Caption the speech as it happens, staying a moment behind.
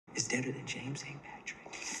deader than James St. Patrick.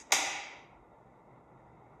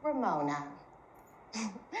 Ramona.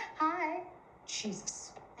 Hi.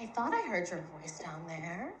 Jesus. I thought I heard your voice down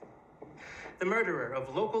there. The murderer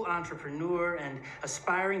of local entrepreneur and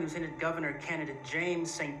aspiring Lieutenant Governor candidate James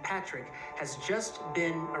St. Patrick has just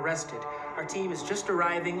been arrested. Our team is just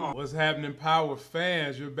arriving on... What's happening, Power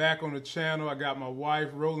fans? You're back on the channel. I got my wife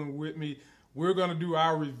rolling with me. We're going to do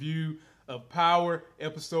our review of Power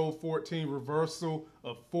Episode 14, Reversal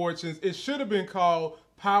of Fortunes. It should have been called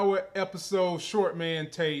Power Episode Short Man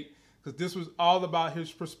Tate, because this was all about his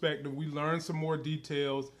perspective. We learned some more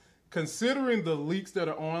details. Considering the leaks that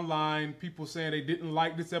are online, people saying they didn't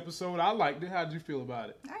like this episode, I liked it. How did you feel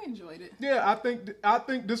about it? I enjoyed it. Yeah, I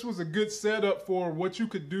think this was a good setup for what you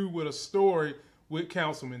could do with a story with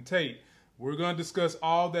Councilman Tate. We're going to discuss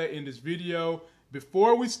all that in this video.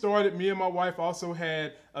 Before we started, me and my wife also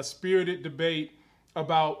had a spirited debate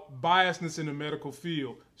about biasness in the medical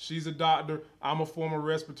field. She's a doctor. I'm a former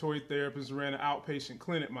respiratory therapist, ran an outpatient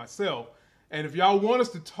clinic myself. And if y'all want us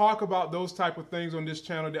to talk about those type of things on this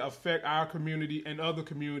channel that affect our community and other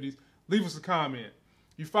communities, leave us a comment.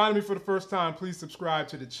 If you find me for the first time, please subscribe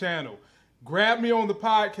to the channel. Grab me on the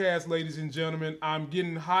podcast, ladies and gentlemen. I'm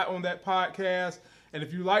getting hot on that podcast. And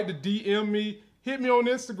if you like to DM me, hit me on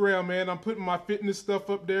Instagram, man. I'm putting my fitness stuff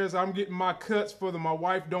up there as I'm getting my cuts for my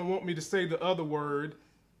wife don't want me to say the other word.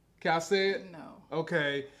 Can I say it? No.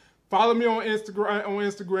 Okay. Follow me on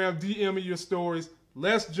Instagram, DM me your stories.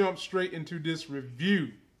 Let's jump straight into this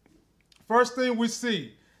review. First thing we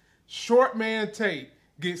see, Short Man Tate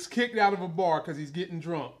gets kicked out of a bar because he's getting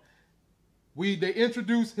drunk. They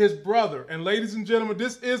introduce his brother. And ladies and gentlemen,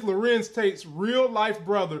 this is Lorenz Tate's real life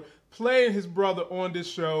brother playing his brother on this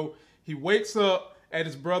show. He wakes up at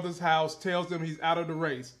his brother's house, tells them he's out of the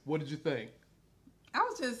race. What did you think? I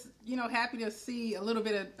was just, happy to see a little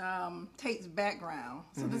bit of Tate's background.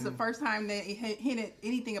 So this is the first time that he hinted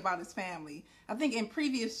anything about his family. I think in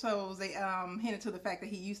previous shows they hinted to the fact that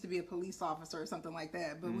he used to be a police officer or something like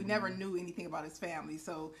that, but we never knew anything about his family.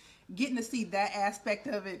 So getting to see that aspect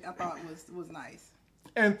of it, I thought was nice.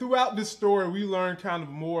 And throughout this story, we learned kind of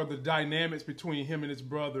more of the dynamics between him and his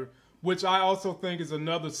brother, which I also think is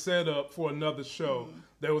another setup for another show.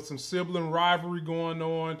 There was some sibling rivalry going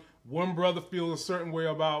on. One brother feels a certain way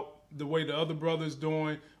about the way the other brother is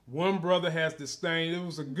doing. One brother has disdain. It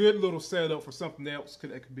was a good little setup for something else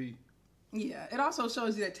that could be. Yeah, it also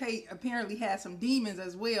shows you that Tate apparently has some demons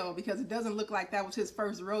as well, because it doesn't look like that was his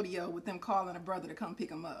first rodeo with them calling a brother to come pick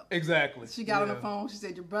him up. Exactly. She got on the phone. She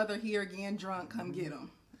said, "Your brother here again, drunk. Come get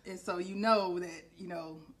him." And so that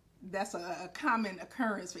that's a common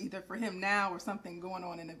occurrence either for him now or something going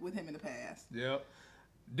on with him in the past. Yep.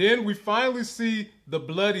 Then we finally see the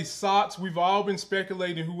bloody socks. We've all been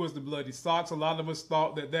speculating who was the bloody socks. A lot of us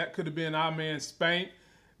thought that could have been our man Spank,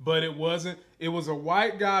 but it wasn't. It was a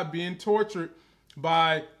white guy being tortured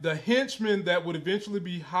by the henchman that would eventually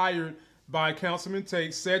be hired by Councilman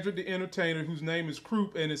Tate, Cedric the Entertainer, whose name is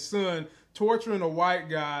Croup, and his son, torturing a white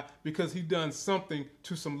guy because he done something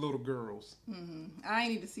to some little girls. I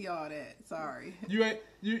ain't need to see all that. Sorry. You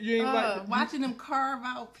ain't like watching them carve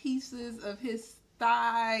out pieces of his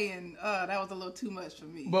thigh, and that was a little too much for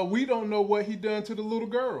me. But we don't know what he done to the little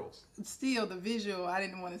girls. Still, the visual I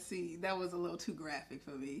didn't want to see. That was a little too graphic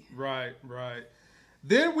for me. Right.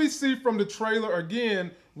 Then we see from the trailer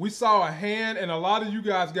again, we saw a hand, and a lot of you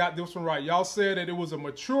guys got this one right. Y'all said that it was a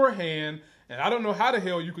mature hand, and I don't know how the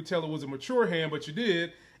hell you could tell it was a mature hand, but you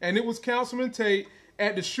did. And it was Councilman Tate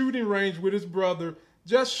at the shooting range with his brother,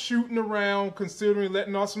 just shooting around, considering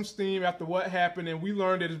letting off some steam after what happened. And we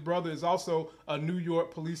learned that his brother is also a New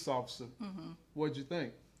York police officer. What'd you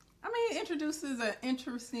think? I mean, it introduces an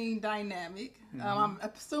interesting dynamic. I'm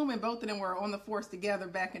assuming both of them were on the force together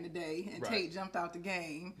back in the day, and Tate jumped out the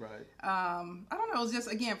game. Right. I don't know. It's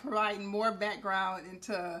just, again, providing more background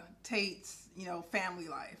into Tate's, family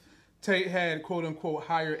life. Tate had, quote unquote,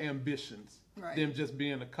 higher ambitions than just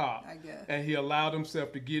being a cop. I guess. And he allowed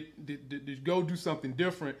himself to go do something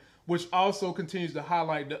different, which also continues to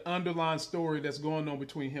highlight the underlying story that's going on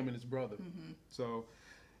between him and his brother. So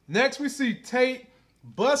next we see Tate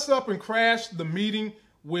bust up and crash the meeting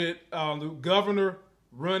with the governor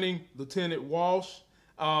running Lieutenant Walsh,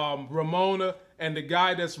 Ramona, and the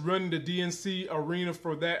guy that's running the DNC arena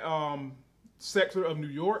for that sector of New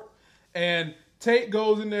York. And Tate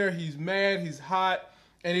goes in there, he's mad, he's hot,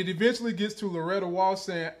 and it eventually gets to Loretta Walsh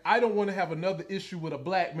saying, "I don't want to have another issue with a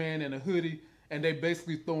black man in a hoodie," and they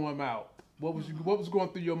basically throw him out. What was going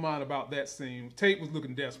through your mind about that scene? Tate was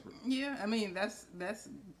looking desperate. Yeah, I mean, that's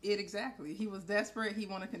it exactly. He was desperate. He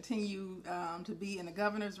wanted to continue to be in the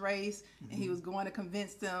governor's race, and he was going to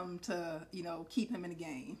convince them to, keep him in the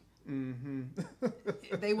game. Mm-hmm.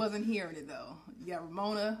 They wasn't hearing it though. You got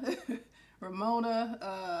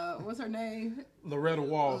Ramona, what's her name? Loretta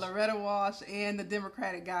Walsh. Loretta Walsh and the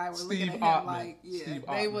Democratic guy were looking at him Ottman. like, yeah, Steve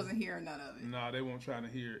they Ottman. wasn't hearing none of it. No, they weren't trying to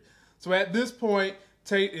hear it. So at this point,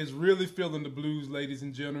 Tate is really feeling the blues, ladies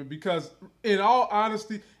and gentlemen, because in all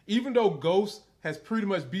honesty, even though Ghost has pretty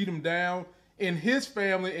much beat him down, in his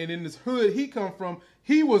family and in this hood he come from,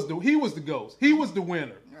 he was the ghost. He was the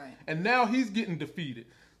winner. Right. And now he's getting defeated.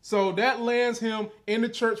 So that lands him in the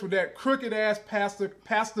church with that crooked ass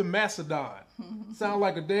Pastor Macedon. Sound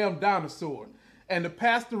like a damn dinosaur. And the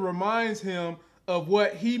pastor reminds him of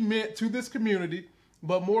what he meant to this community,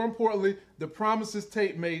 but more importantly, the promises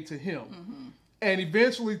Tate made to him. Mm-hmm. And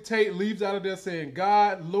eventually Tate leaves out of there saying,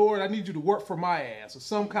 God, Lord, I need you to work for my ass, or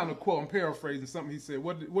some kind of quote. I'm paraphrasing something he said.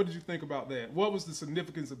 What did you think about that? What was the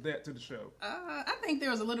significance of that to the show? I think there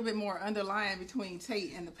was a little bit more underlying between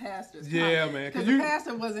Tate and the pastor's Yeah, man. Because the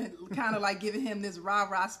pastor wasn't kind of like giving him this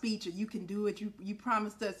rah-rah speech, or you can do it, you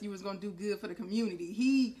promised us you was going to do good for the community.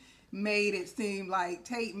 He made it seem like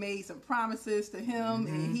Tate made some promises to him,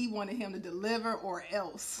 and he wanted him to deliver or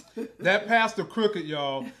else. That pastor crooked,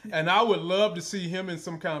 y'all, and I would love to see him in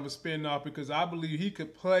some kind of a spin-off, because I believe he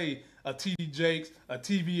could play a T.D. Jakes, a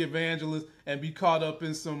TV evangelist, and be caught up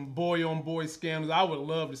in some boy-on-boy scandals. I would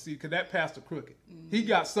love to see, because that pastor crooked. He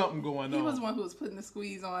got something going on. He was the one who was putting the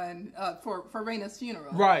squeeze on for Raina's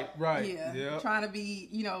funeral. Right. Yeah, Yep. Trying to be,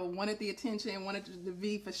 wanted the attention, wanted to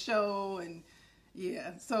be for show, and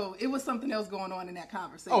yeah, so it was something else going on in that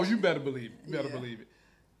conversation. Oh, you better believe it. Believe it.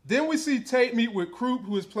 Then we see Tate meet with Croup,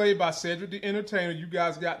 who is played by Cedric the Entertainer. You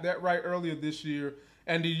guys got that right earlier this year.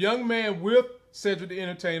 And the young man with Cedric the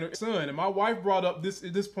Entertainer's son. And my wife brought up this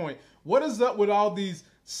at this point. What is up with all these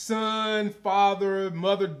son, father,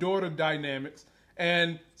 mother, daughter dynamics?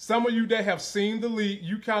 And some of you that have seen the leak,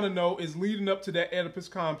 you kind of know is leading up to that Oedipus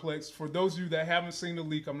complex. For those of you that haven't seen the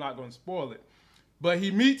leak, I'm not going to spoil it. But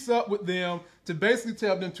he meets up with them to basically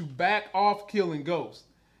tell them to back off killing Ghost.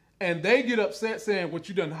 And they get upset saying, what,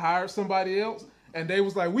 you done hired somebody else? And they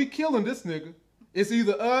was like, we killing this nigga. It's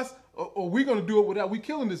either us or we going to do it without. We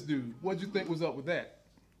killing this dude. What'd you think was up with that?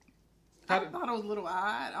 I thought it was a little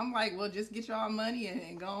odd. I'm like, well, just get y'all money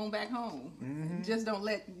and go on back home. Mm-hmm. Just don't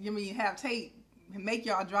have Tate make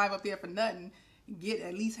y'all drive up there for nothing. Get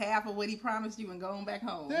at least half of what he promised you and go on back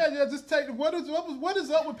home. Yeah, just take what is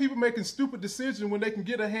up with people making stupid decisions when they can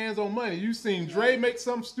get their hands on money? You seen Dre make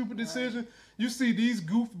some stupid decision. Right. You see these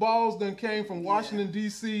goofballs done came from Washington,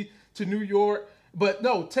 D.C. to New York. But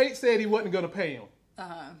no, Tate said he wasn't going to pay him.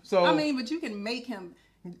 So but you can make him.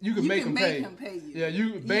 You can make him pay you.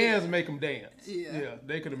 Yeah, bands make them dance. Yeah,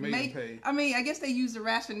 they could have made him pay. I guess they use the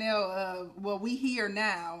rationale of, well, we here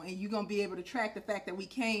now, and you're gonna be able to track the fact that we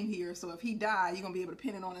came here. So if he died, you're gonna be able to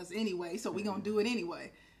pin it on us anyway. So we're gonna do it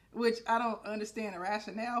anyway. Which I don't understand the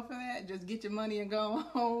rationale for that. Just get your money and go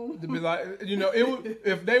home. To be like, it would,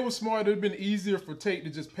 if they were smart, it'd been easier for Tate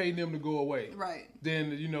to just pay them to go away. Right.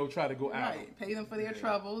 Than try to go out. Right. Pay them for their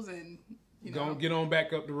troubles and don't get on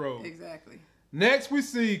back up the road. Exactly. Next, we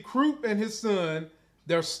see Croup and his son.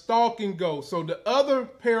 They're stalking Ghost. So the other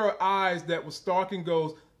pair of eyes that was stalking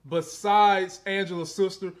Ghost, besides Angela's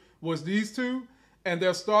sister, was these two. And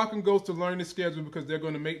they're stalking Ghost to learn his schedule because they're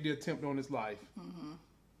going to make the attempt on his life. Mm-hmm.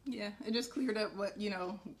 Yeah, it just cleared up what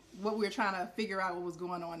we were trying to figure out what was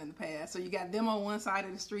going on in the past. So you got them on one side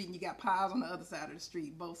of the street and you got Piles on the other side of the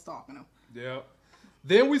street, both stalking them. Yeah.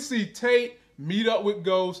 Then we see Tate meet up with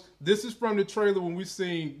Ghost. This is from the trailer when we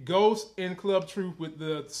seen Ghost in Club Truth with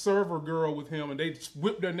the server girl with him, and they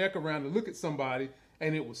whipped their neck around to look at somebody,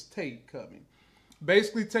 and it was Tate coming.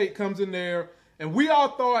 Basically, Tate comes in there, and we all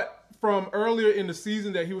thought from earlier in the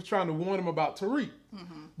season that he was trying to warn him about Tariq.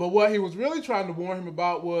 Mm-hmm. But what he was really trying to warn him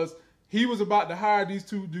about was he was about to hire these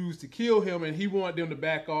two dudes to kill him, and he wanted them to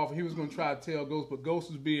back off, and he was going to try to tell Ghost, but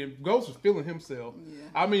Ghost was feeling himself. Yeah.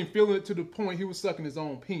 I mean, feeling it to the point he was sucking his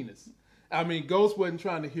own penis. I mean, Ghost wasn't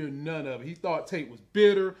trying to hear none of it. He thought Tate was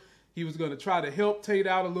bitter. He was going to try to help Tate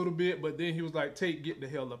out a little bit, but then he was like, Tate, get the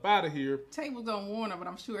hell up out of here. Tate was going to warn him, but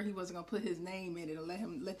I'm sure he wasn't going to put his name in it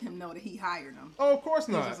and let him know that he hired him. Oh, of course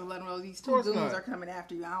not. He was just letting him know these two goons are coming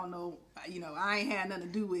after you. I don't know, I ain't had nothing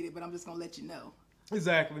to do with it, but I'm just going to let you know.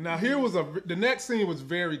 Exactly. Now, the next scene was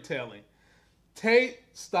very telling. Tate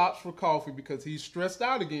stops for coffee because he's stressed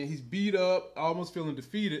out again. He's beat up, almost feeling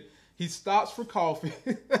defeated. He stops for coffee.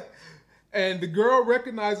 And the girl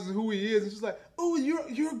recognizes who he is, and she's like, "Oh,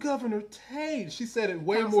 you're Governor Tate." She said it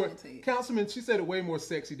way more, Councilman. She said it way more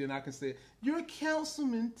sexy than I can say it. You're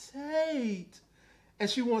Councilman Tate, and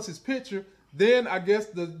she wants his picture. Then I guess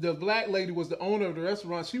the black lady was the owner of the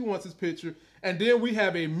restaurant. She wants his picture, And then we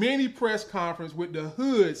have a mini press conference with the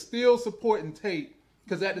hood still supporting Tate,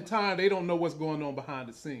 because at the time they don't know what's going on behind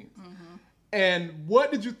the scenes. And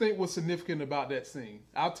what did you think was significant about that scene?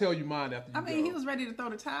 I'll tell you mine after you go. He was ready to throw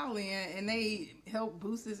the towel in, and they helped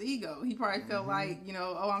boost his ego. He probably felt like,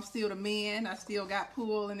 oh, I'm still the man. I still got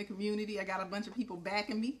pull in the community. I got a bunch of people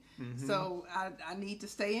backing me, so I need to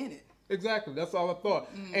stay in it. Exactly. That's all I thought.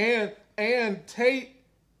 And Tate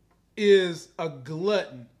is a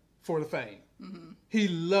glutton for the fame. He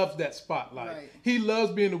loves that spotlight. Right. He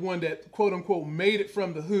loves being the one that, quote unquote, made it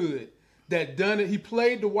from the hood. That done it. He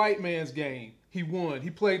played the white man's game. He won. He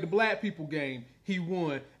played the black people game. He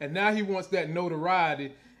won. And now he wants that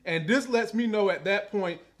notoriety. And this lets me know at that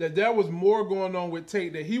point that there was more going on with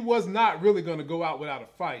Tate, that he was not really going to go out without a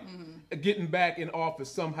fight, getting back in office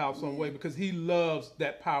somehow, some way, because he loves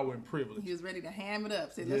that power and privilege. He was ready to ham it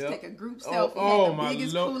up. Said, let's take a group selfie. Oh, my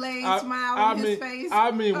biggest Kool-Aid smile on his face.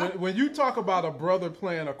 I mean, when you talk about a brother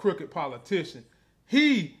playing a crooked politician,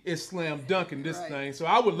 he is slam dunking this thing. So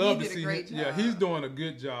I would love to see him. Yeah, he's doing a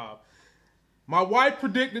good job. My wife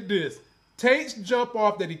predicted this. Tate's jump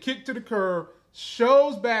off that he kicked to the curb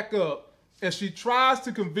shows back up, and she tries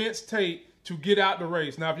to convince Tate to get out the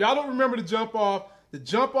race. Now, if y'all don't remember the jump off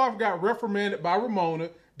got reprimanded by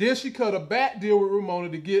Ramona. Then she cut a back deal with Ramona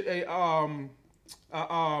to get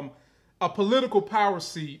a political power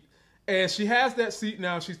seat. And she has that seat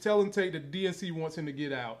now. She's telling Tate that DNC wants him to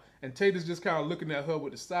get out. And Tate is just kind of looking at her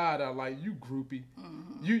with the side eye like, you groupie.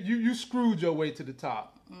 You screwed your way to the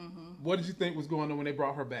top. What did you think was going on when they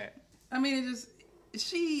brought her back? I mean,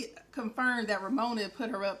 she confirmed that Ramona put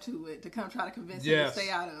her up to it to come try to convince him to stay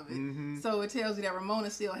out of it. So it tells you that Ramona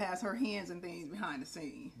still has her hands and things behind the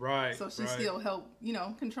scene. Right. So she still helped,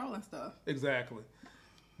 controlling stuff. Exactly.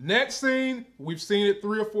 Next scene, we've seen it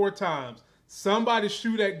 3 or 4 times. Somebody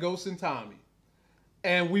shoot at Ghost and Tommy.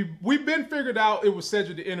 And we've been figured out it was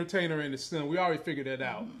Cedric the Entertainer and his son. We already figured that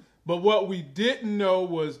out. But what we didn't know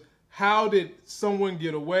was, how did someone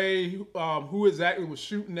get away? Who exactly was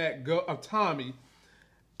shooting at Tommy?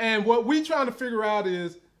 And what we trying to figure out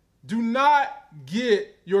is, do not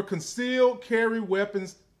get your concealed carry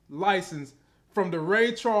weapons license from the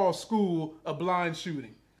Ray Charles School of Blind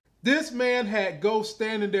Shooting. This man had Ghost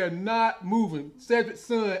standing there not moving, Cedric's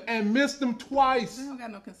son, and missed him twice. They don't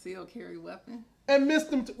got no concealed carry weapon. And missed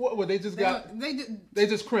them. Well, they just they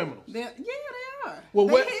just criminals. Yeah, they are. Well,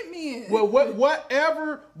 they hit me. Well,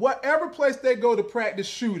 whatever place they go to practice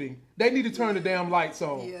shooting, they need to turn the damn lights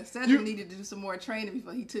on. Yeah, Cedric needed to do some more training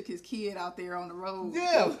before he took his kid out there on the road.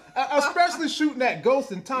 Yeah, especially shooting at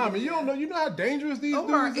Ghost and Tommy. You know how dangerous these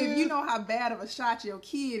dudes is. If you know how bad of a shot your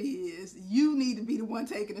kid is, you need to be the one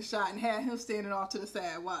taking the shot and have him standing off to the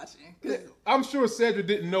side watching. I'm sure Cedric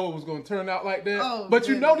didn't know it was going to turn out like that. Oh, but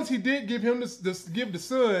you notice he did give him give the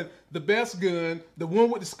son the best gun, the one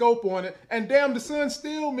with the scope on it, and damn, the son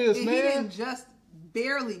still missed, man. He didn't just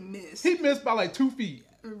barely miss. He missed by like 2 feet.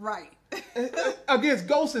 Right. Against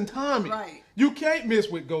Ghost and Tommy. Right. You can't miss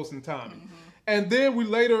with Ghost and Tommy. And then we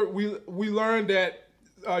learned that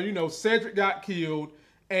Cedric got killed,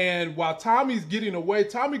 and while Tommy's getting away,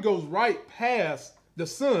 Tommy goes right past the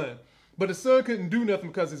son. But the son couldn't do nothing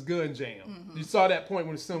because his gun jammed. You saw that point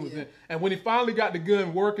when his son was in. And when he finally got the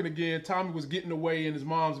gun working again, Tommy was getting away in his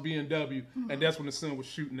mom's BMW, and that's when the son was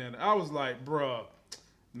shooting at him. I was like, bruh,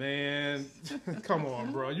 man, come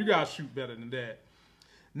on, bro. You got to shoot better than that.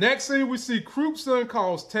 Next scene, we see Croup's son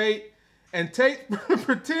calls Tate, and Tate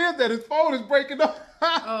pretends that his phone is breaking up.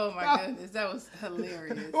 Oh my goodness, that was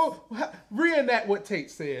hilarious. Well, reenact what Tate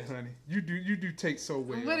said, honey. You do Tate so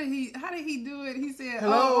well. How did he do it? He said,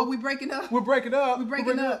 "Hello? Oh, we breaking up. We're breaking up. We're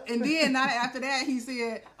breaking up." And then after that, he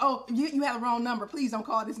said, "Oh, you have the wrong number. Please don't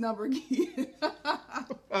call this number again."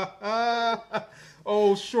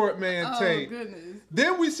 Oh, short man Tate. Oh goodness.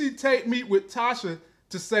 Then we see Tate meet with Tasha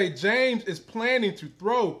to say James is planning to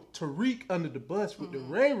throw Tariq under the bus with the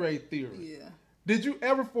Ray Ray theory. Yeah. Did you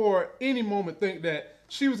ever for any moment think that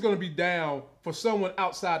she was going to be down for someone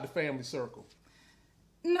outside the family circle?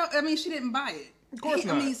 No, I mean, she didn't buy it. Of course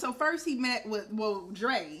not. I mean, so first he met with,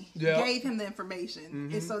 Dre gave him the information.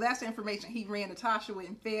 And so that's the information he ran to Tasha with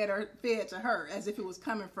and fed to her as if it was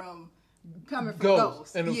coming from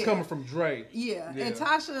Ghost. And it was coming from Dre. Yeah. And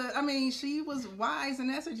Tasha, I mean, she was wise in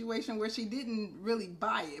that situation where she didn't really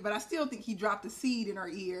buy it. But I still think he dropped a seed in her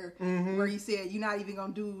ear where he said, you're not even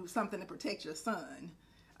going to do something to protect your son.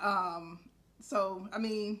 So, I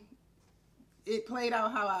mean, it played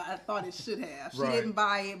out how I thought it should have. She didn't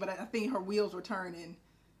buy it, but I think her wheels were turning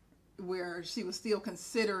where she was still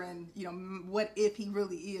considering, what if he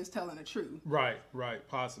really is telling the truth. Right,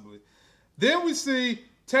 possibly. Then we see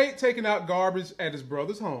Tate taking out garbage at his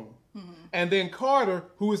brother's home. And then Carter,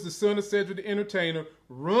 who is the son of Cedric the Entertainer,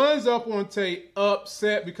 runs up on Tate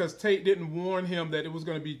upset because Tate didn't warn him that it was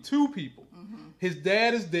going to be 2 people. His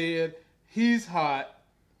dad is dead. He's hot.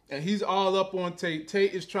 And he's all up on Tate.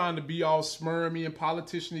 Tate is trying to be all smirmy and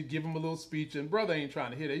politician-y, give him a little speech. And brother ain't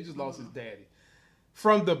trying to hit it. He just lost his daddy.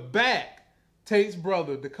 From the back, Tate's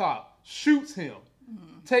brother, the cop, shoots him,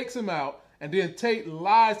 takes him out. And then Tate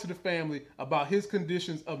lies to the family about his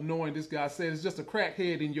conditions of knowing this guy said it's just a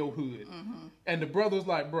crackhead in your hood. And the brother's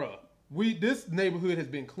like, bruh, this neighborhood has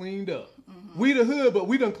been cleaned up. We the hood, but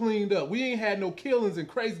we done cleaned up. We ain't had no killings and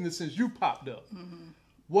craziness since you popped up.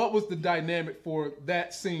 What was the dynamic for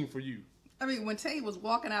that scene for you? I mean, when Tate was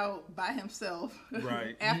walking out by himself,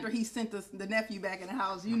 right, after he sent the nephew back in the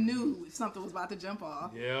house, you knew something was about to jump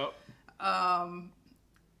off. Yep. I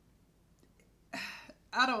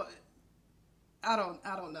don't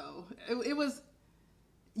know. It was,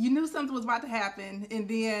 you knew something was about to happen, and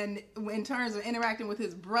then in terms of interacting with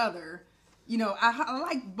his brother, you know, I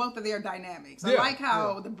like both of their dynamics. I like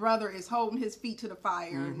how the brother is holding his feet to the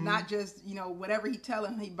fire, not just, you know, whatever he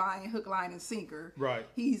telling him, he buying hook, line, and sinker. Right.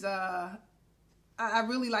 He's I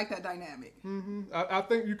really like that dynamic. I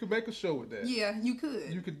think you could make a show with that. Yeah, you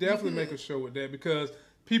could. You could definitely make a show with that because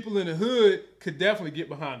people in the hood could definitely get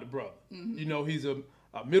behind the brother. You know, he's a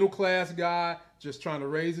middle-class guy just trying to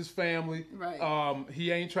raise his family. Right.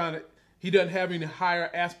 He doesn't have any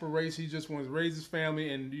higher aspirations. He just wants to raise his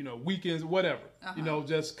family and, you know, weekends, whatever. You know,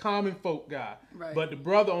 just common folk guy. Right. But the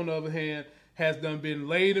brother, on the other hand, has been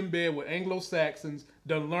laid in bed with Anglo-Saxons,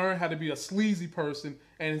 done learned how to be a sleazy person,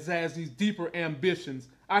 and has these deeper ambitions.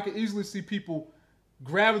 I could easily see people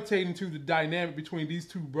gravitating to the dynamic between these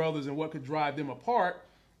 2 brothers and what could drive them apart,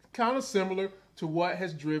 kind of similar to what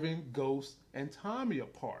has driven Ghost and Tommy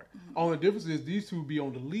apart. Only difference is these 2 be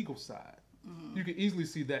on the legal side. You can easily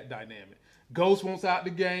see that dynamic. Ghost wants out the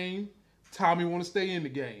game. Tommy want to stay in the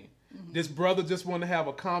game. This brother just want to have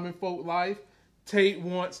a common folk life. Tate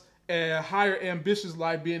wants a higher ambitious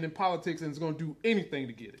life, being in politics, and is going to do anything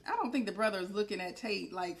to get it. I don't think the brother is looking at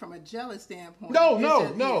Tate like from a jealous standpoint. No.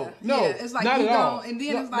 It's like not you at all. don't, and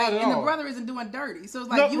then it's Not like, at and the all. brother isn't doing dirty. So it's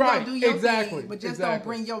like you gonna do your thing, but just don't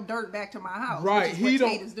bring your dirt back to my house. Right, which is what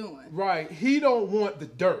Tate is doing. Right, he don't want the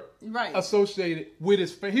dirt associated with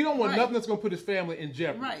his family. He don't want nothing that's going to put his family in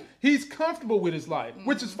jeopardy. Right. He's comfortable with his life,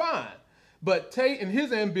 which is fine. But Tate and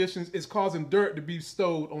his ambitions is causing dirt to be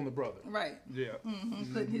stowed on the brother. Right. Yeah.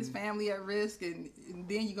 Putting his family at risk, and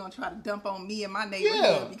then you're going to try to dump on me and my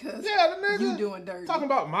neighborhood because the nigga, you doing dirty. Talking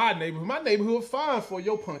about my neighborhood. My neighborhood fine for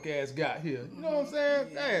your punk ass got here. You know what I'm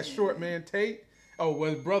saying? That's short man Tate. Oh,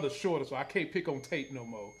 well, his brother's shorter, so I can't pick on Tate no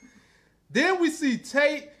more. Then we see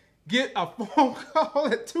Tate get a phone call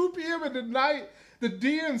at 2 p.m. in the night. The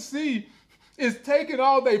DNC is taking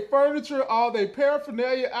all their furniture, all their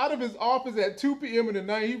paraphernalia out of his office at 2 p.m. in the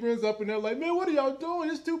night. He runs up in there like, man, what are y'all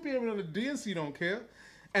doing? It's 2 p.m. and the DNC don't care.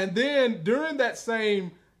 And then during that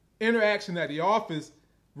same interaction at the office,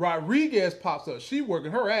 Rodriguez pops up. She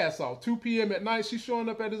working her ass off. 2 p.m. at night, she's showing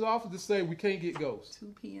up at his office to say, we can't get Ghost.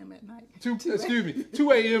 2 p.m. at night? 2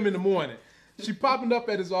 a.m. in the morning. She popping up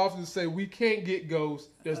at his office to say, we can't get Ghost.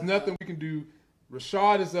 There's nothing we can do.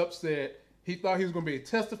 Rashad is upset. He thought he was going to be able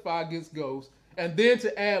to testify against Ghost. And then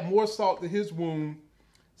to add more salt to his wound,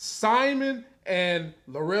 Simon and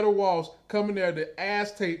Loretta Walsh come in there to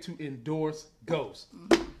ask Tate to endorse Ghost.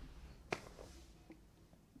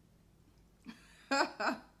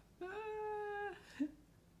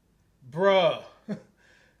 Bruh.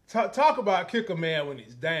 Talk about kick a man when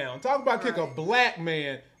he's down. Talk about kick a black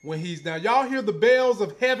man when he's down. Y'all hear the bells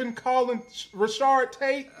of heaven calling Rashard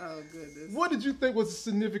Tate? Oh, goodness. What did you think was the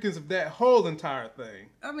significance of that whole entire thing?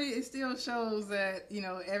 I mean, it still shows that, you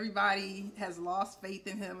know, everybody has lost faith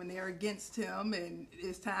in him and they're against him, and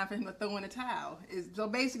it's time for him to throw in a towel. So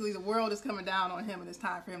basically, the world is coming down on him, and it's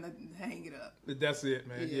time for him to hang it up. That's it,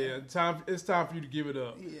 man. Yeah. It's time for you to give it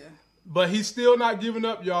up. Yeah. But he's still not giving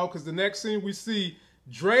up, y'all, because the next scene we see,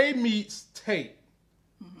 Dre meets Tate.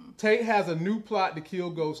 Tate has a new plot to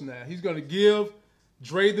kill Ghost now. He's going to give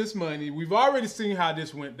Dre this money. We've already seen how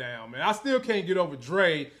this went down, man. I still can't get over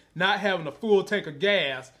Dre not having a full tank of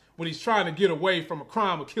gas when he's trying to get away from a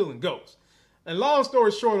crime of killing Ghost. And long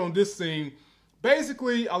story short on this scene,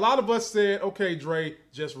 basically a lot of us said, okay, Dre,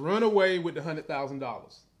 just run away with the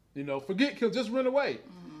 $100,000. You know, forget kill, just run away.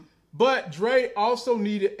 But Dre also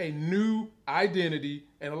needed a new identity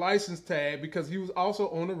and a license tag because he was also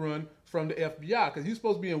on the run from the FBI because he's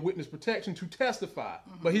supposed to be in witness protection to testify.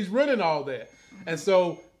 But he's running all that. And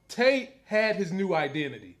so Tate had his new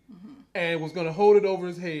identity and was going to hold it over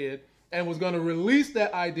his head and was going to release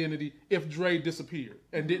that identity if Dre disappeared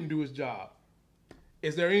and didn't do his job.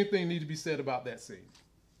 Is there anything need to be said about that scene?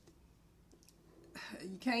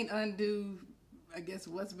 You can't undo, I guess,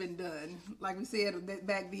 what's been done. Like we said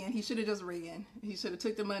back then, he should have just ran. He should have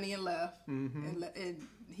took the money and left, and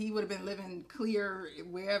he would have been living clear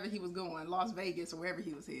wherever he was going, Las Vegas or wherever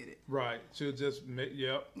he was headed. Right. Should have just,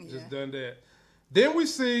 just done that. Then we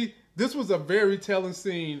see, this was a very telling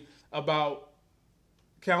scene about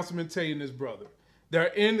Councilman Tate and his brother.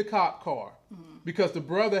 They're in the cop car because the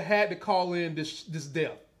brother had to call in this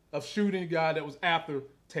death of shooting a guy that was after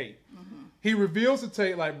Tate. He reveals to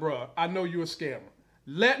Tate, like, bruh, I know you're a scammer.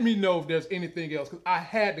 Let me know if there's anything else, because I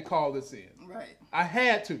had to call this in. Right. I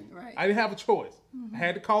had to. Right. I didn't have a choice. I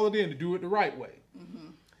had to call it in to do it the right way.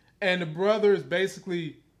 And the brother is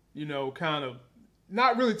basically, you know, kind of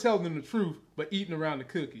not really telling them the truth, but eating around the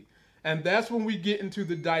cookie. And that's when we get into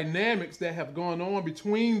the dynamics that have gone on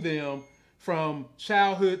between them from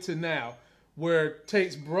childhood to now, where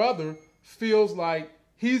Tate's brother feels like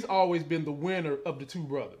he's always been the winner of the two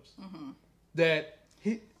brothers. That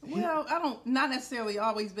not necessarily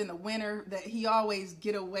always been the winner, that he always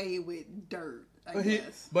get away with dirt, I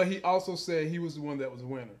guess. But he also said he was the one that was the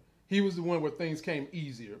winner. He was the one where things came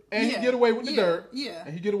easier. And he get away with the dirt. Yeah.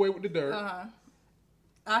 And he get away with the dirt.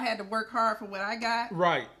 I had to work hard for what I got.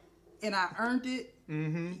 Right. And I earned it.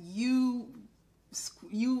 You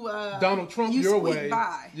Donald Trump your way.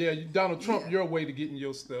 By. Yeah, Donald Trump your way to getting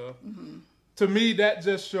your stuff. To me, that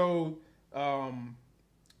just showed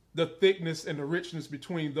the thickness and the richness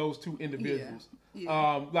between those two individuals.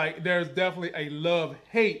 Like, there's definitely a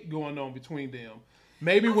love-hate going on between them.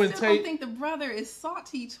 Maybe I when still Tate... don't think the brother is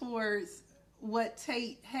salty towards what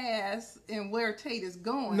Tate has and where Tate is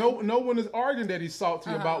going. No one is arguing that he's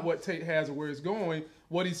salty about what Tate has and where he's going.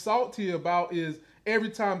 What he's salty about is every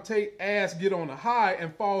time Tate ass get on a high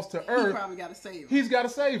and falls to earth, he probably got to save him. He's got to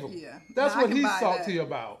save him. Yeah, that's what he's salty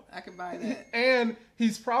about. I can buy that. And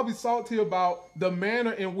he's probably salty about the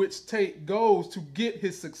manner in which Tate goes to get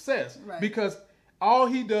his success, because all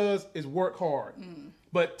he does is work hard.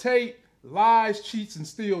 But Tate lies, cheats, and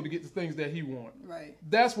steals to get the things that he wants. Right.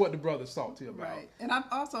 That's what the brother's salty about. Right. And I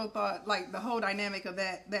also thought, like, the whole dynamic of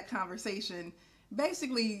that conversation,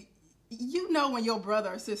 basically, you know when your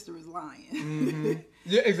brother or sister is lying.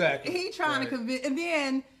 Yeah, exactly. He trying to convince, and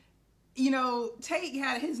then, you know, Tate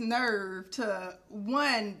had his nerve to,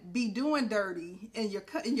 one, be doing dirty, and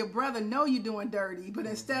your brother know you doing dirty, but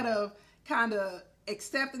instead of kind of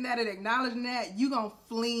accepting that and acknowledging that, you gonna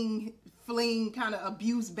fling kind of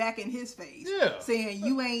abuse back in his face. Yeah. Saying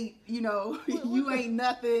you ain't, you know, you ain't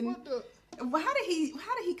nothing. Well, how did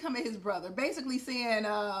he come at his brother? Basically saying,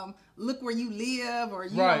 look where you live, or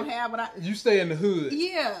you don't have what you stay in the hood.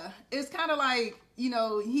 Yeah. It's kind of like, you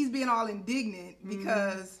know, he's being all indignant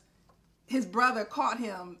because his brother caught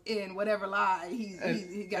him in whatever lie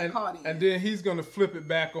he got caught in. And then he's going to flip it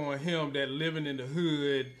back on him that living in the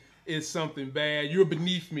hood is something bad. You're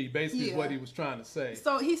beneath me, basically is what he was trying to say.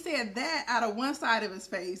 So he said that out of one side of his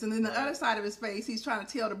face, and then the other side of his face, he's trying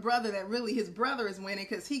to tell the brother that really his brother is winning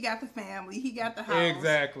because he got the family, he got the house,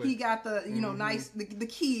 he got the, you know, nice the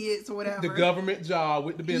kids or whatever, the government job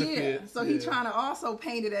with the benefits. Yeah. So he's trying to also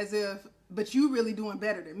paint it as if, but you really doing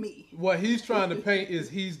better than me. What he's trying to paint is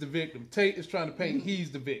he's the victim. Tate is trying to paint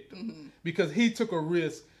he's the victim because he took a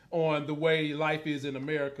risk on the way life is in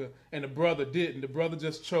America, and the brother didn't. The brother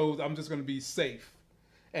just chose, I'm just going to be safe.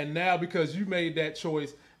 And now because you made that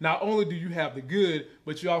choice, not only do you have the good,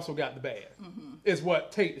 but you also got the bad. Is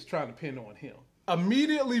what Tate is trying to pin on him.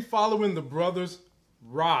 Immediately following the brothers'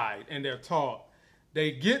 ride and their talk,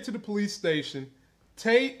 they get to the police station.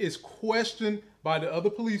 Tate is questioned by the other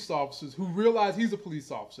police officers who realize he's a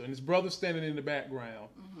police officer, and his brother's standing in the background.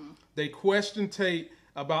 They question Tate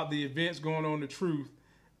about the events going on, the truth.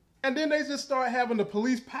 And then they just start having the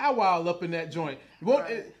police powwow up in that joint.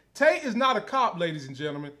 Tate is not a cop, ladies and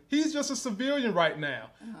gentlemen. He's just a civilian right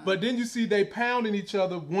now. But then you see they pounding each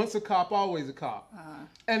other. Once a cop, always a cop.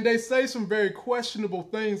 And they say some very questionable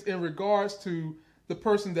things in regards to the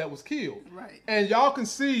person that was killed. And y'all can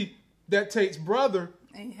see that Tate's brother,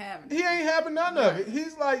 he ain't having none of it.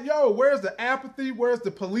 He's like, yo, where's the apathy? Where's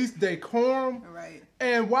the police decorum?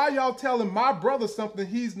 And why y'all telling my brother something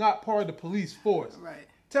he's not part of the police force?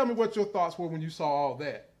 Tell me what your thoughts were when you saw all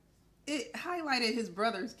that. It highlighted his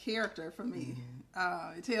brother's character for me.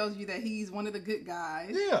 It tells you that he's one of the good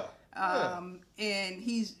guys. And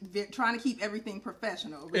he's trying to keep everything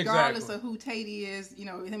professional. Regardless of who Tate is, you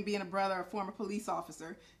know, him being a brother, a former police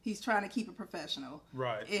officer, he's trying to keep it professional.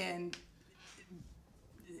 And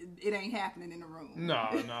it ain't happening in the room.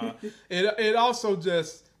 No. It also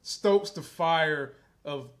just stokes the fire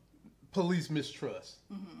of police mistrust.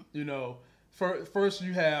 You know, first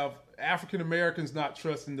you have African Americans not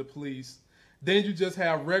trusting the police. Then you just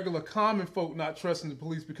have regular common folk not trusting the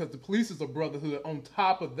police because the police is a brotherhood on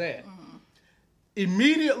top of that. Mm-hmm.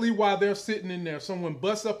 Immediately while they're sitting in there, someone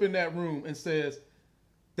busts up in that room and says,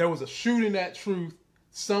 there was a shooting at Truth.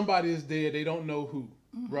 Somebody is dead. They don't know who.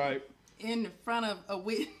 Mm-hmm. Right? In front of a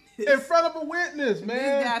witness. In front of a witness, man.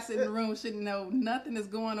 This guy sitting in the room shouldn't know nothing is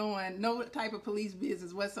going on. No type of police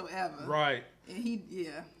business whatsoever. Right. And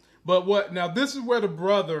But what? Now this is where the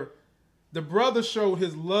brother showed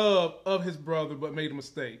his love of his brother, but made a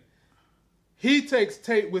mistake. He takes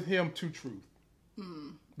Tate with him to Truth.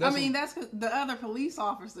 Mm. That's cause the other police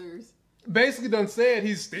officers basically done said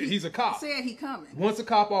he's a cop. Said he coming. Once a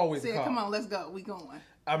cop, always a cop. Come on, let's go. We going.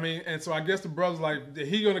 And so I guess the brother's like,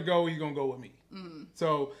 he gonna go. He's gonna go with me. Mm.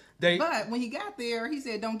 So But when he got there, he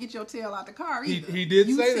said, "Don't get your tail out the car." Either. He did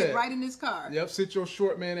say that. You sit right in this car. Yep, sit your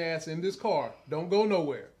short man ass in this car. Don't go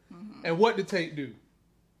nowhere. Mm-hmm. And what did Tate do?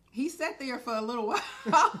 He sat there for a little while.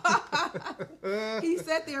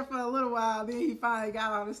 Then he finally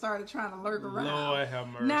got out and started trying to lurk around. Lord have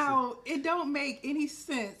mercy. Now, it don't make any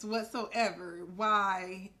sense whatsoever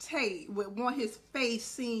why Tate would want his face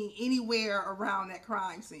seen anywhere around that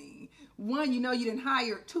crime scene. One, you didn't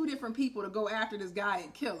hire 2 different people to go after this guy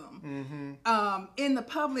and kill him. Mm-hmm. In the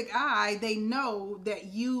public eye, they know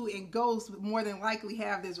that you and Ghost more than likely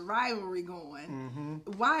have this rivalry going. Mm-hmm.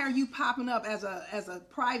 Why are you popping up as a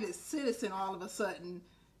private citizen all of a sudden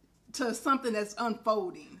to something that's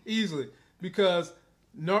unfolding? Easily, because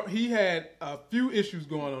he had a few issues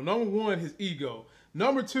going on. Number 1, his ego.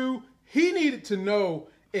 Number 2, he needed to know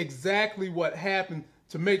exactly what happened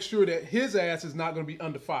to make sure that his ass is not going to be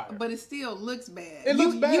under fire. But it still looks bad. It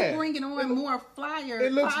looks bad. You're bringing on more fire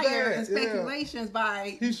and speculations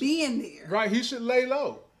by being there. Right, he should lay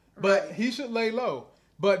low. But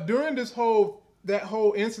during that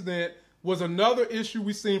whole incident was another issue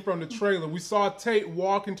we seen from the trailer. We saw Tate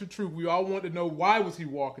walking to Truth. We all wanted to know, why was he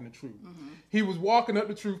walking to Truth? Mm-hmm. He was walking up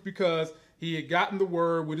to Truth because he had gotten the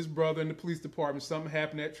word with his brother in the police department. Something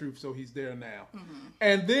happened at Truth, so he's there now. Mm-hmm.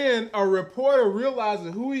 And then a reporter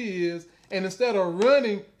realizes who he is, and instead of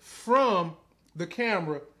running from the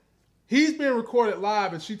camera, he's being recorded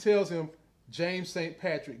live, and she tells him, James St.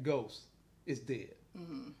 Patrick Ghost is dead.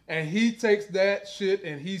 Mm-hmm. And he takes that shit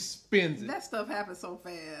and he spins it. That stuff happens so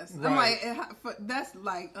fast. Right. I'm like, that's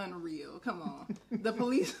like unreal. Come on. The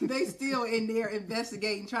police, they still in there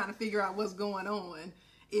investigating, trying to figure out what's going on.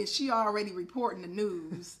 And she already reporting the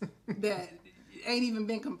news that ain't even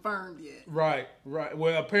been confirmed yet. Right.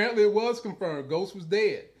 Well, apparently it was confirmed. Ghost was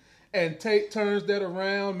dead. And Tate turns that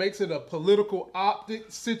around, makes it a political optic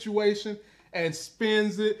situation, and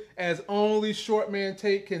spins it as only short man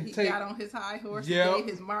Tate can take. He got on his high horse and gave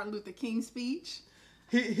his Martin Luther King speech.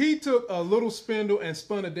 He took a little spindle and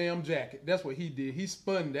spun a damn jacket. That's what he did. He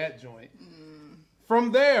spun that joint. Mm.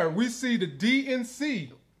 From there, we see the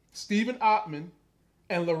DNC, Stephen Ottman,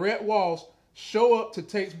 and Lorette Walsh show up to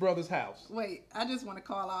Tate's brother's house. Wait, I just want to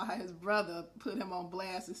call out how his brother put him on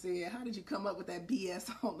blast and said, "How did you come up with that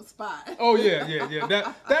BS on the spot?" Oh yeah.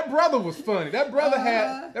 That brother was funny. That brother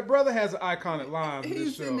has an iconic line.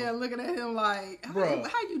 He's sitting there looking at him like,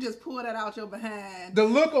 how you just pull that out your behind? The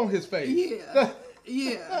look on his face.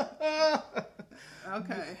 Yeah.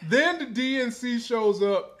 Okay. Then the DNC shows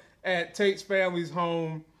up at Tate's family's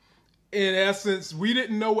home. In essence, we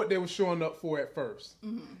didn't know what they were showing up for at first.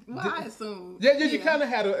 Mm-hmm. Well, I assumed. Yeah, you kind of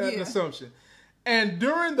had an assumption. And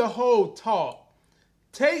during the whole talk,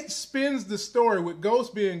 Tate spins the story with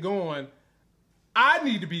Ghost being gone, I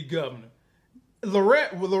need to be governor.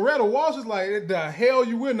 Loretta Walsh is like, the hell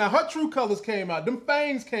you will. Now, her true colors came out. Them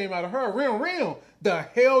fangs came out of her. Real. The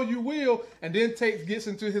hell you will. And then Tate gets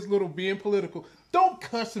into his little being political. Don't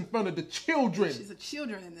cuss in front of the children. There's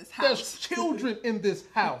children in this house. There's children in this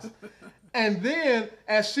house. And then,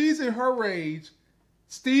 as she's in her rage,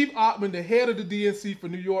 Steve Ottman, the head of the DNC for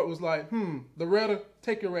New York, was like, Loretta,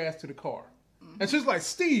 take your ass to the car. Mm-hmm. And she's like,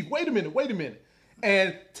 Steve, wait a minute.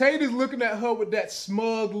 And Tate is looking at her with that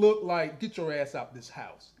smug look like, get your ass out this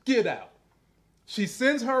house. Get out. She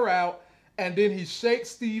sends her out, and then he shakes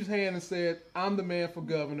Steve's hand and said, I'm the man for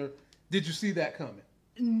governor. Did you see that coming?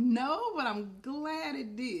 No, but I'm glad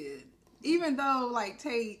it did. Even though, like,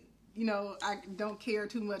 Tate, I don't care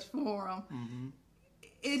too much for him. Mm-hmm.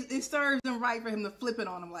 It serves him right for him to flip it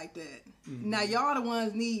on him like that. Mm-hmm. Now, y'all the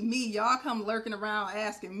ones need me. Y'all come lurking around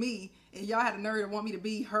asking me, and y'all had the nerve to want me to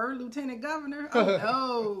be her lieutenant governor?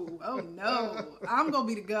 Oh, no. I'm going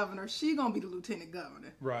to be the governor. She going to be the lieutenant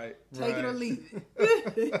governor. Right. Take it or leave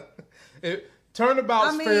it.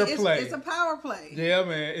 Turnabout's fair play. It's a power play. Yeah,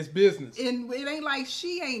 man. It's business. And it ain't like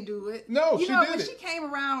she ain't do it. No, she did when it. She came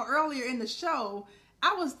around earlier in the show,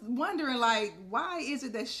 I was wondering, like, why is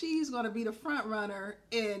it that she's going to be the front runner,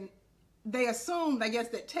 and they assumed, I guess,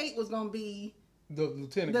 that Tate was going to be the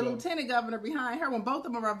lieutenant governor behind her when both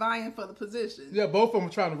of them are vying for the position. Yeah, both of them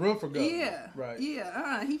are trying to run for governor. Yeah, right.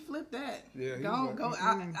 Yeah, he flipped that. Yeah, go.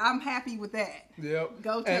 I'm happy with that. Yep.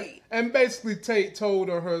 Go Tate. And basically, Tate told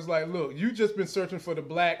her, "It's like, look, you just been searching for the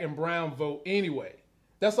black and brown vote anyway.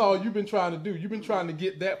 That's all you've been trying to do. You've been trying to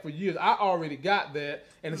get that for years. I already got that,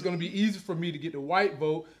 and it's going to be easy for me to get the white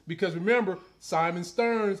vote because remember, Simon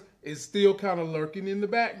Stearns is still kind of lurking in the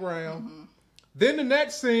background." Then the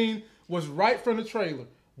next scene was right from the trailer.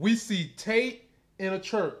 We see Tate in a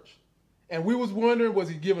church. And we was wondering, was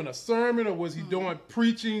he giving a sermon or was he doing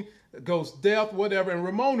preaching, ghost death, whatever. And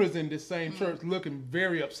Ramona's in this same church looking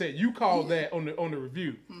very upset. You called that on the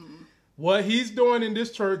review. What he's doing in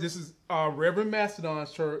this church, this is Reverend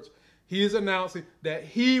Mastodon's church, he is announcing that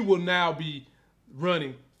he will now be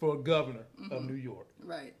running for governor of New York.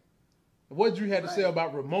 Right. What did you have to say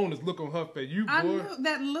about Ramona's look on her face? I knew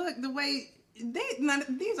that look, the way...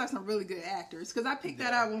 these are some really good actors because I picked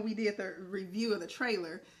that out when we did the review of the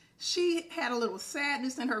trailer. She had a little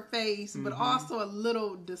sadness in her face, but also a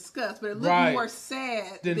little disgust. But it looked more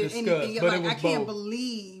sad than anything. Like, I can't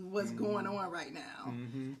believe what's going on right now.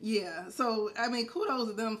 Yeah. So, I mean, kudos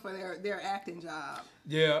to them for their acting job.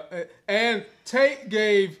 Yeah. And Tate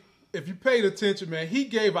gave, if you paid attention, man, he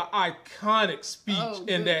gave an iconic speech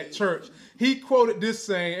in that church. He quoted this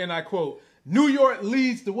saying, and I quote, "New York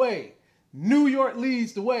leads the way. New York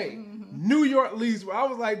leads the way. New York leads the way." I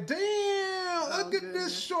was like, damn, look at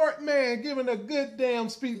this short man giving a good damn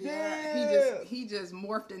speech. Yeah, he just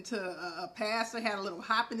morphed into a pastor, had a little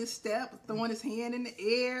hop in his step, throwing his hand in the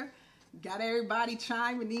air, got everybody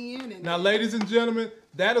chiming in. And now, ladies and gentlemen,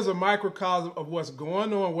 that is a microcosm of what's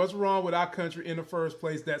going on, what's wrong with our country in the first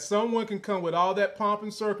place, that someone can come with all that pomp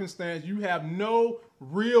and circumstance. You have no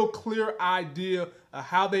real clear idea of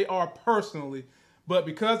how they are personally. But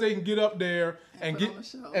because they can get up there and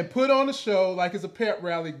put on a show like it's a pep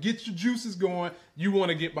rally, get your juices going, you want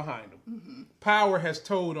to get behind them. Power has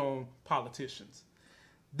told on politicians.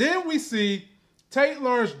 Then we see Tate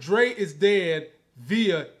learns Dre is dead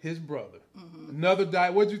via his brother. Another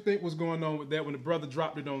die. What do you think was going on with that when the brother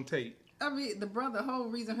dropped it on Tate? I mean, the whole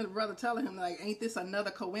reason for the brother telling him, like, ain't this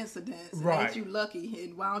another coincidence? Right. Ain't you lucky?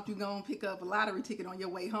 And why don't you go and pick up a lottery ticket on your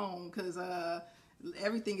way home? Because,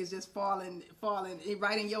 everything is just falling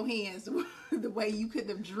right in your hands the way you couldn't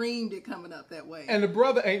have dreamed it coming up that way. And the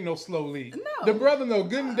brother ain't no slow lead. No. The brother know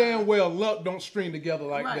good and damn well luck don't string together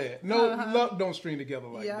like that. No, luck don't string together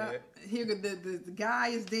like that. Here the guy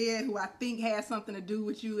is dead who I think had something to do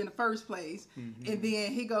with you in the first place. And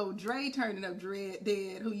then he go, Dre turning up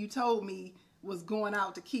dead, who you told me was going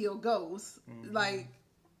out to kill ghosts. Like...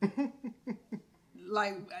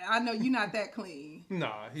 Like, I know you're not that clean.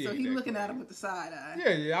 Nah, he looking at him with the side eye.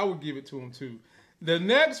 Yeah, I would give it to him too. The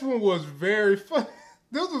next one was very funny.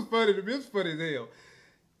 This was funny to me. It's funny as hell.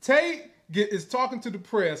 Tate is talking to the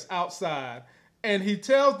press outside, and he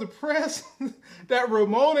tells the press that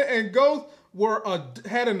Ramona and Ghost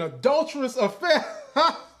had an adulterous affair.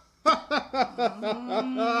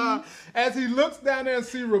 As he looks down there and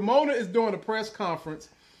see Ramona is doing a press conference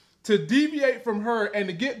to deviate from her and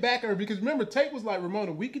to get back at her, because remember, Tate was like,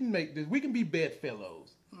 Ramona, we can make this, we can be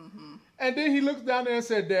bedfellows. And then he looks down there and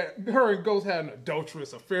said that her and Ghost had an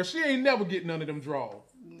adulterous affair. She ain't never get none of them draws.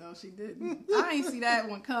 No, she didn't. I ain't see that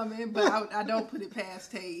one coming, but I don't put it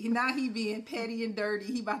past Tate. Now he being petty and dirty.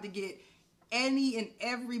 He about to get any and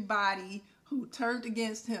everybody who turned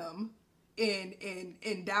against him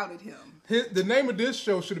and doubted him. The name of this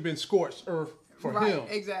show should have been Scorched Earth. For him.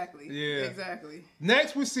 Exactly. Yeah. Exactly.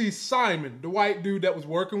 Next, we see Simon, the white dude that was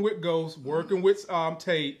working with Ghost, working with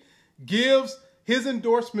Tate, gives his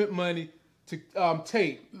endorsement money to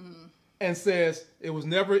Tate and says it was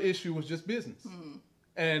never an issue, it was just business.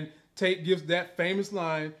 And Tate gives that famous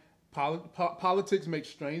line, politics make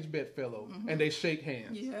strange bedfellows, and they shake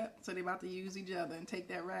hands. Yeah, so they about to use each other and take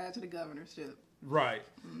that ride to the governorship. Right.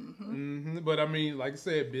 But I mean, like I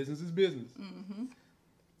said, business is business.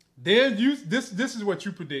 Then this is what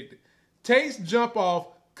you predicted. Tate's jump off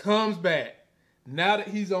comes back. Now that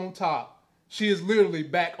he's on top, she is literally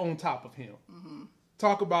back on top of him.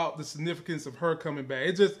 Talk about the significance of her coming back.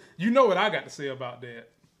 It just, you know what I got to say about that.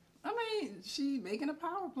 I mean, she making a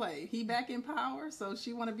power play. He back in power, so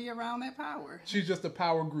she want to be around that power. She's just a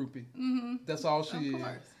power groupie. That's all she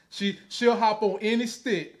is. She'll hop on any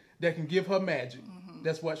stick that can give her magic.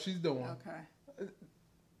 That's what she's doing. Okay.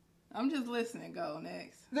 I'm just listening. Go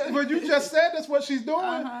next. But you just said that's what she's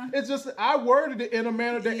doing. It's just I worded it in a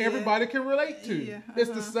manner that everybody can relate to. It's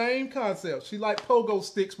the same concept. She like pogo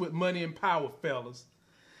sticks with money and power, fellas.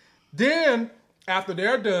 Then, after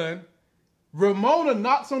they're done, Ramona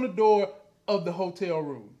knocks on the door of the hotel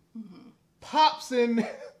room, pops in,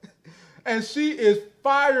 and she is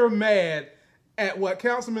fire mad at what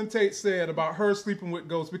Councilman Tate said about her sleeping with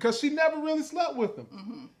ghosts because she never really slept with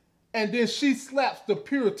them. And then she slaps the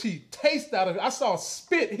purity taste out of it. I saw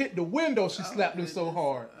spit hit the window. She slapped him so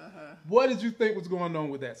hard. What did you think was going on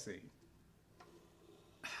with that scene?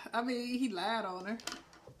 I mean, he lied on her.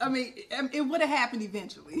 I mean, it would have happened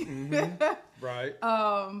eventually. Right.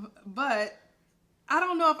 But I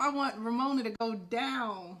don't know if I want Ramona to go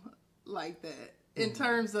down like that in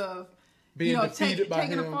terms of being defeated by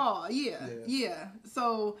taking him. a fall. Yeah.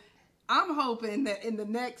 So I'm hoping that in the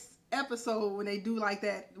next episode, when they do like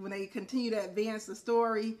that, when they continue to advance the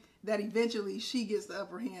story, that eventually she gets the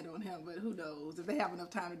upper hand on him. But who knows if they have enough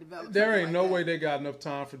time to develop. There ain't like no that. way they got enough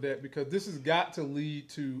time for that because this has got to lead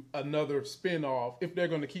to another spinoff if they're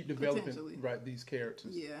going to keep developing these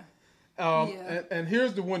characters. Yeah. And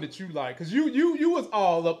here's the one that you like because you was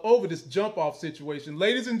all up over this jump off situation,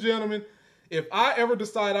 ladies and gentlemen. If I ever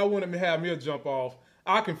decide I wanted to have me a jump off,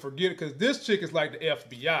 I can forget it because this chick is like the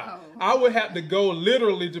FBI. I would have to go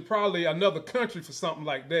literally to probably another country for something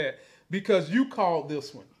like that because you called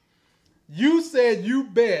this one. You said you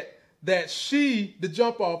bet that she, the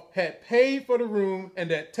jump off, had paid for the room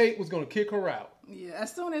and that Tate was going to kick her out. Yeah,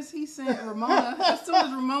 as soon as he sent Ramona, as soon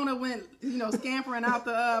as Ramona went, scampering out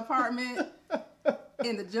the apartment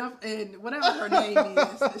in the jump, and whatever her name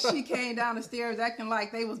is, she came down the stairs acting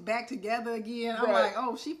like they was back together again. I'm like,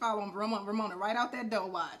 oh, she following Ramona right out that door.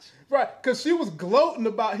 Watch. Right, because she was gloating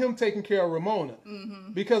about him taking care of Ramona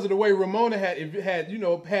because of the way Ramona had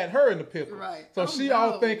her in the pickle. Right. So she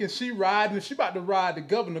all thinking she about to ride the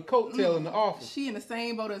governor coattail in the office. She in the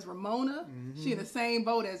same boat as Ramona. She in the same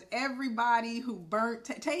boat as everybody who burnt.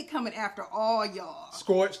 Tate coming after all y'all.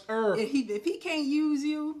 Scorched earth. If he can't use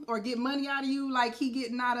you or get money out of you like he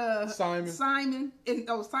getting out of Simon,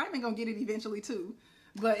 and Simon gonna get it eventually too.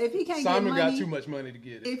 But if he can't Simon get money, got too much money to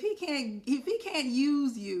get it. If he can't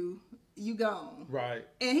use you, you gone. Right.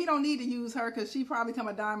 And he don't need to use her because she probably come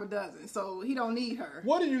a dime a dozen. So he don't need her.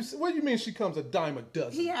 What do you mean she comes a dime a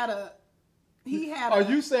dozen? He had Are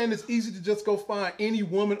you saying it's easy to just go find any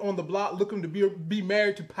woman on the block looking to be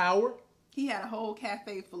married to power? He had a whole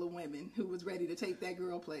cafe full of women who was ready to take that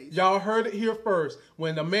girl place. Y'all heard it here first.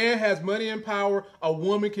 When a man has money and power, a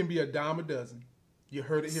woman can be a dime a dozen. You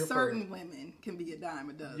heard it here first. Certain women can be a dime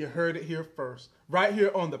a dozen. You heard it here first. Right here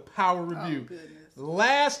on the Power Review. Oh, goodness.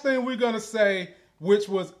 Last thing we're going to say, which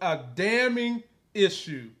was a damning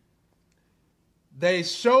issue. They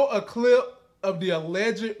show a clip of the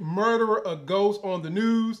alleged murderer of ghosts on the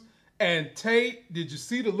news. And Tate, did you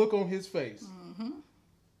see the look on his face?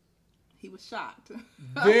 He was shocked.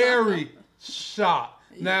 Very shocked.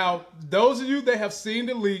 Yeah. Now, those of you that have seen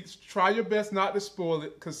the leaks, try your best not to spoil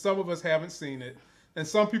it because some of us haven't seen it. And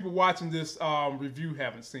some people watching this review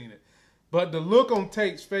haven't seen it. But the look on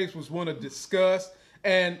Tate's face was one of disgust.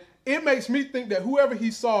 And it makes me think that whoever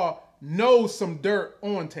he saw knows some dirt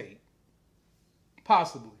on Tate.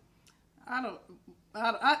 Possibly.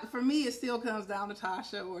 For me, it still comes down to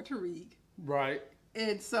Tasha or Tariq. Right.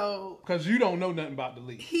 And so... Because you don't know nothing about the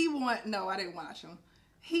leak. No, I didn't watch him.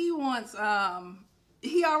 He wants...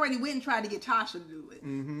 he already went and tried to get Tasha to do it.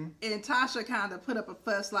 And Tasha kind of put up a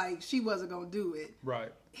fuss like she wasn't going to do it.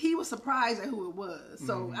 Right. He was surprised at who it was.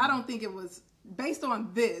 So I don't think it was... Based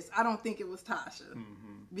on this, I don't think it was Tasha.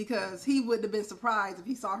 Because he wouldn't have been surprised if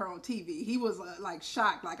he saw her on TV. He was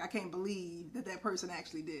shocked, like, I can't believe that person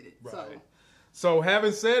actually did it. Right. So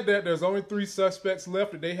having said that, there's only 3 suspects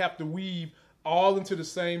left that they have to weave all into the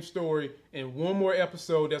same story in one more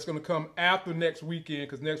episode that's going to come after next weekend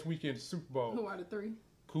because next weekend is Super Bowl. Who are the 3?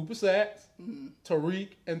 Cooper Sacks, Tariq,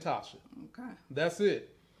 and Tasha. Okay. That's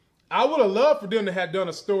it. I would have loved for them to have done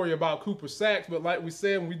a story about Cooper Sacks, but like we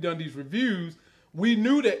said when we done these reviews, we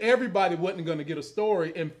knew that everybody wasn't going to get a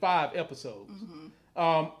story in 5 episodes.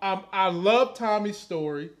 I love Tommy's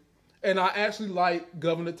story, and I actually like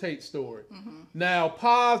Governor Tate's story. Now,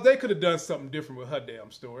 Paz, they could have done something different with her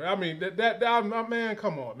damn story. I mean, that man,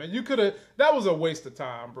 come on, man. That was a waste of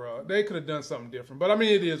time, bro. They could have done something different. But, I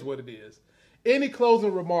mean, it is what it is. Any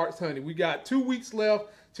closing remarks, honey? We got 2 weeks left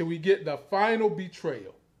till we get the final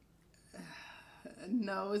betrayal.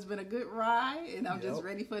 No, it's been a good ride, and I'm just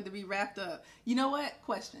ready for it to be wrapped up. You know what?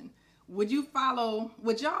 Question. Would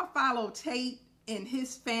y'all follow Tate and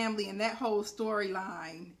his family and that whole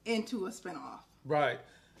storyline into a spinoff? Right.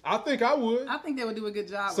 I think I would. I think they would do a good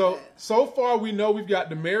job with that. So far, we know we've got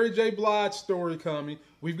the Mary J. Blige story coming.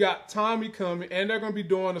 We've got Tommy coming, and they're going to be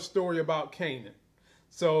doing a story about Kanan.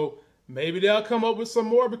 So Maybe they'll come up with some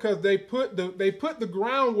more because they put the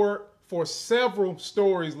groundwork for several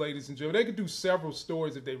stories, ladies and gentlemen. They could do several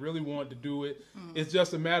stories if they really wanted to do it. It's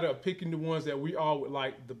just a matter of picking the ones that we all would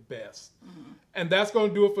like the best. And that's going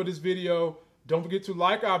to do it for this video. Don't forget to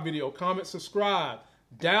like our video, comment, subscribe,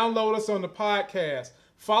 download us on the podcast,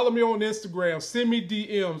 follow me on Instagram, send me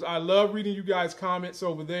DMs. I love reading you guys' comments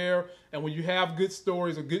over there. And when you have good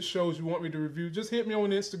stories or good shows you want me to review, just hit me on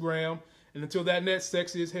Instagram. And until that next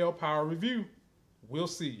Sexy as Hell Power review, we'll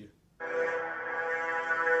see you.